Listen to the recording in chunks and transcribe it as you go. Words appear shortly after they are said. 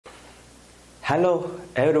Hello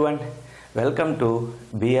everyone, welcome to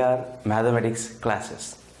BR Mathematics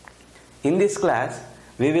classes. In this class,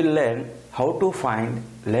 we will learn how to find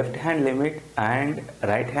left-hand limit and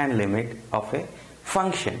right-hand limit of a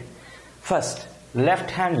function. First,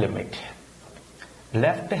 left-hand limit.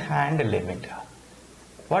 Left-hand limit.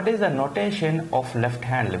 What is the notation of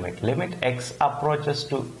left-hand limit? Limit x approaches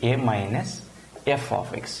to a minus f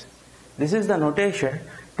of x. This is the notation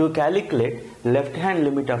to calculate left-hand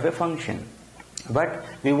limit of a function. But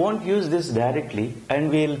we won't use this directly, and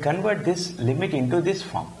we will convert this limit into this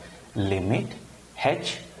form. Limit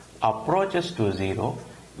h approaches to 0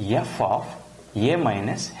 f of a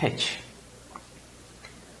minus h.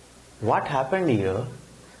 What happened here?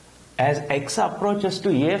 As x approaches to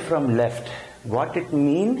a from left, what it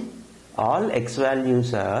means? All x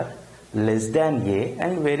values are less than a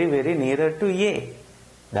and very nearer to a.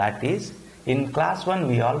 That is, in class 1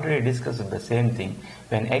 we already discussed the same thing.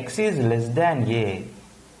 When x is less than a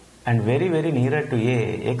and very nearer to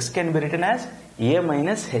a, x can be written as a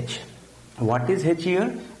minus h. What is h here?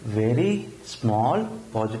 Very small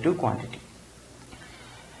positive quantity.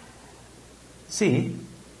 See,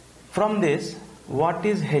 from this, what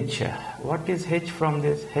is h? What is h from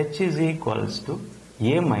this? H is equals to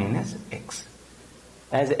a minus x.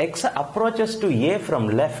 As x approaches to a from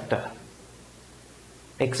left,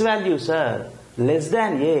 x values are less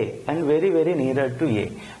than a and very nearer to a.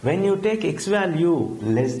 When you take x value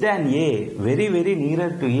less than a, very nearer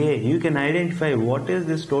to a, you can identify what is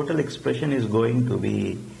this total expression is going to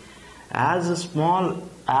be. As small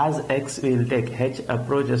as x, we will take h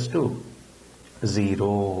approaches to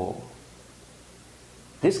 0.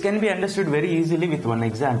 This can be understood very easily with one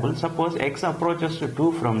example. Suppose x approaches to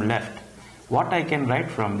 2 from left. What I can write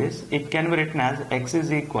from this? It can be written as x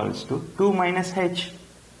is equals to 2 minus h.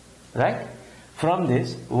 Right? From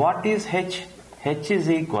this, what is h? H is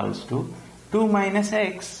equals to 2 minus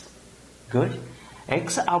x. Good.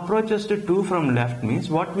 X approaches to 2 from left means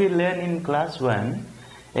what we learn in class 1,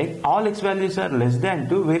 all x values are less than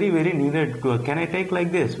 2, very nearer to 2. Can I take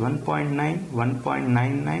like this? 1.9,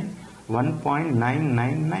 1.99,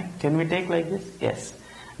 1.999. Can we take like this? Yes.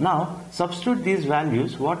 Now, substitute these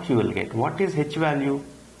values, what you will get? What is h value?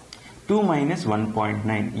 2 minus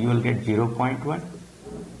 1.9, you will get 0.1.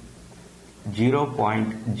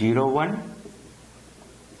 0.01,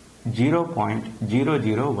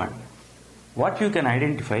 0.001. What you can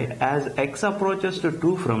identify as x approaches to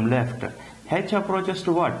 2 from left, h approaches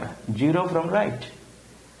to what? 0 from right.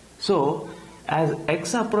 So, as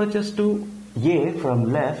x approaches to a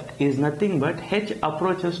from left is nothing but h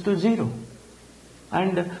approaches to 0.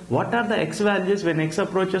 And what are the x values when x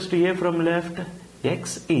approaches to a from left?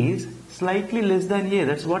 X is slightly less than a.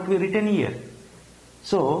 That's what we written here.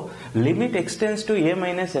 So, limit x tends to a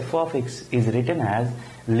minus f of x is written as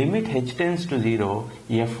limit h tends to 0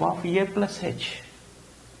 f of a plus h.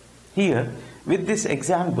 Here, with this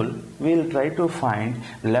example, we will try to find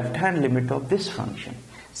left-hand limit of this function.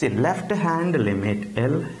 See, left-hand limit,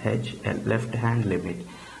 LHL, left-hand limit.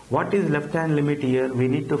 What is left-hand limit here? We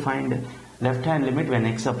need to find left-hand limit when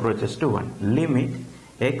x approaches to 1. Limit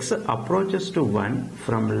x approaches to 1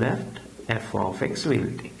 from left, f of x we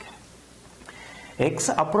will take. X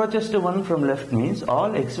approaches to 1 from left means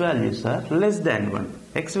all x values are less than 1.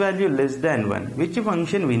 X value less than 1. Which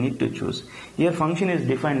function we need to choose? Here function is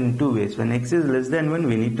defined in two ways. When x is less than 1,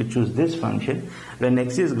 we need to choose this function. When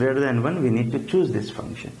x is greater than 1, we need to choose this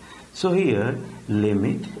function. So here,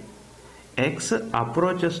 limit x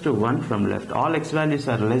approaches to 1 from left. All x values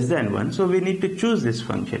are less than 1. So we need to choose this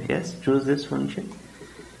function. Yes, choose this function.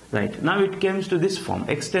 Right. Now it comes to this form.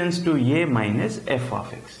 X tends to a minus f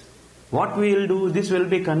of x. What we will do, this will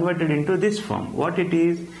be converted into this form. What it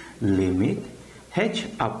is? Limit h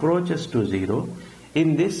approaches to 0.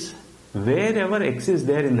 In this, wherever x is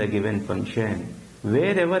there in the given function,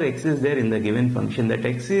 that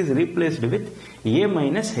x is replaced with a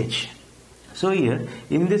minus h. So here,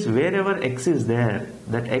 in this wherever x is there,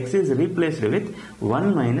 that x is replaced with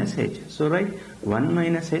 1 minus h. So write 1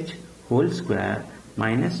 minus h whole square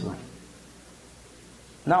minus 1.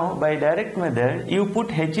 Now, by direct method, you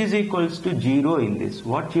put h is equals to 0 in this.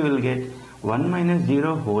 What you will get? 1 minus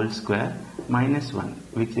 0 whole square minus 1,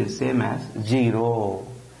 which is same as 0.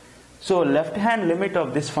 So, left-hand limit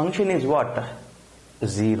of this function is what?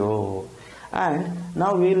 0. And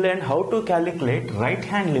now we learn how to calculate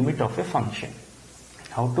right-hand limit of a function.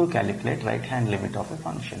 How to calculate right-hand limit of a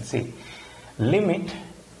function? See, limit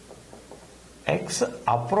x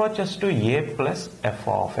approaches to a plus f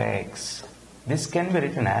of x. This can be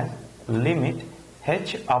written as limit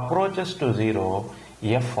h approaches to 0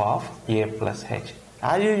 f of a plus h.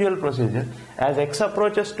 As usual procedure, as x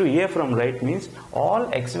approaches to a from right means all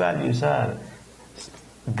x values are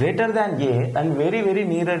greater than a and very very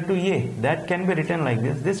nearer to a. That can be written like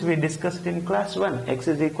this. This we discussed in class 1. X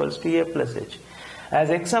is equals to a plus h. As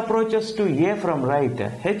x approaches to a from right,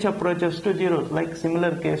 h approaches to 0. Like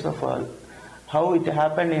similar case of how it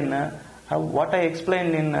happened in what I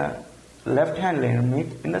explained in left-hand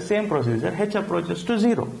limit. In the same procedure, h approaches to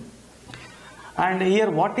 0. And here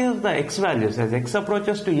what is the x values? As x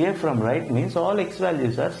approaches to a from right means all x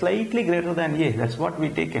values are slightly greater than a. That's what we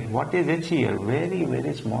taken. What is h here? Very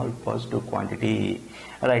very small positive quantity.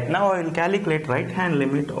 Right, now I will calculate right hand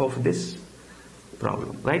limit of this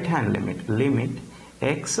problem. Right hand limit, limit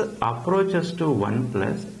x approaches to 1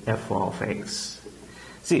 plus f of x.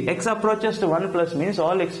 See, x approaches to 1 plus means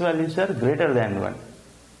all x values are greater than 1.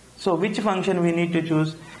 So which function we need to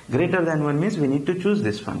choose? Greater than 1 means we need to choose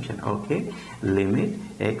this function. Okay, limit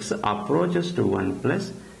x approaches to 1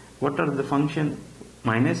 plus, what are the function?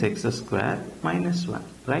 Minus x square minus 1,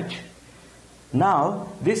 right? Now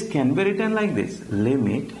this can be written like this,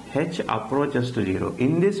 limit h approaches to 0.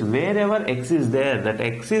 In this, wherever x is there, that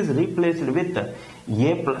x is replaced with a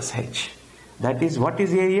plus h. That is, what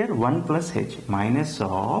is a here? 1 plus h, minus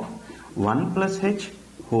of 1 plus h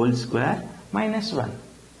whole square minus 1.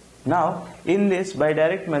 Now in this, by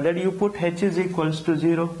direct method, you put h is equals to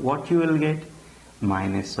 0. What you will get?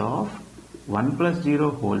 Minus of 1 plus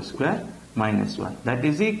 0 whole square minus 1. That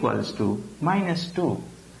is equals to minus 2.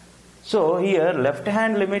 So here left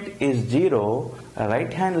hand limit is 0,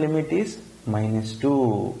 right hand limit is minus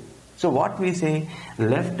 2. So what we say?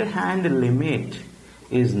 Left hand limit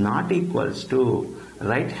is not equals to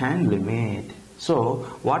right hand limit. So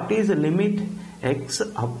what is the limit x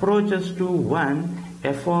approaches to 1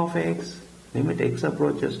 f of x? Limit x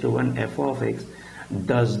approaches to 1 f of x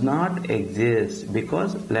does not exist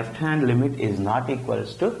because left hand limit is not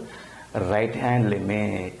equals to right hand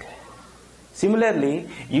limit. Similarly,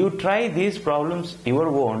 you try these problems your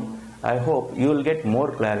own. I hope you will get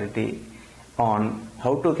more clarity on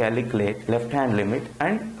how to calculate left hand limit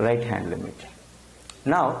and right hand limit.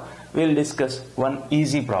 Now we will discuss one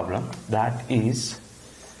easy problem, that is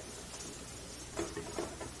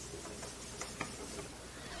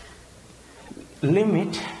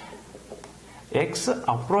limit x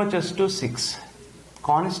approaches to 6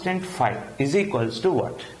 constant 5 is equals to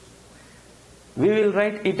what? We will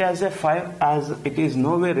write it as a 5 as it is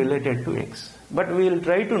nowhere related to x. But we will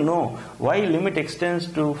try to know why limit extends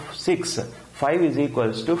to 6, 5 is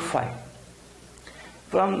equals to 5.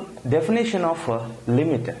 From definition of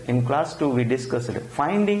limit, in class 2 we discussed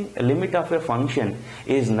finding a limit of a function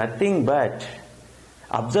is nothing but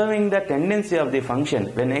observing the tendency of the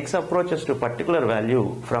function when x approaches to particular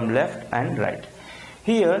value from left and right.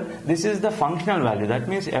 Here this is the functional value, that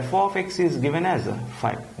means f of x is given as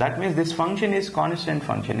 5. That means this function is constant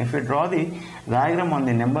function. If you draw the diagram on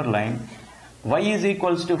the number line, y is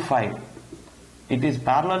equals to 5. It is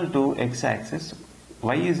parallel to x axis.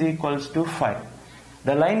 Y is equals to 5.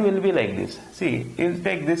 The line will be like this. See, you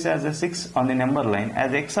take this as a 6 on the number line.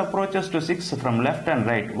 As x approaches to 6 from left and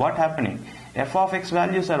right, what happening? F of x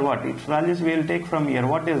values are what? Its values we will take from here.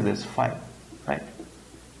 What is this? 5. Right?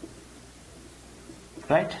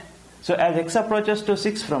 Right? So as x approaches to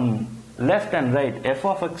 6 from left and right, f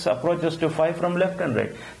of x approaches to 5 from left and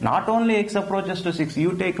right. Not only x approaches to 6,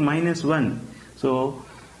 you take minus 1. So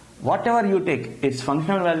whatever you take, its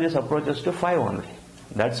functional values approaches to 5 only.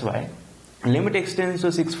 That's why limit extends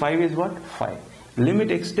to 6, 5 is what? 5.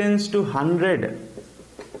 Limit extends to 100.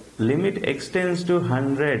 Limit extends to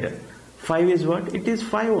 100. 5 is what? It is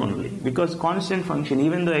 5 only, because constant function,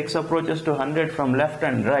 even though x approaches to 100 from left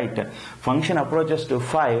and right, function approaches to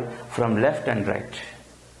 5 from left and right.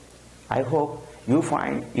 I hope you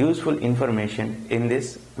find useful information in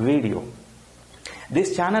this video.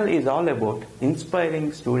 This channel is all about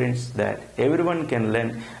inspiring students that everyone can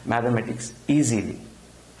learn mathematics easily.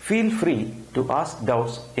 Feel free to ask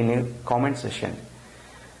doubts in a comment section.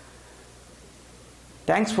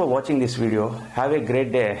 Thanks for watching this video. Have a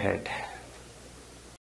great day ahead.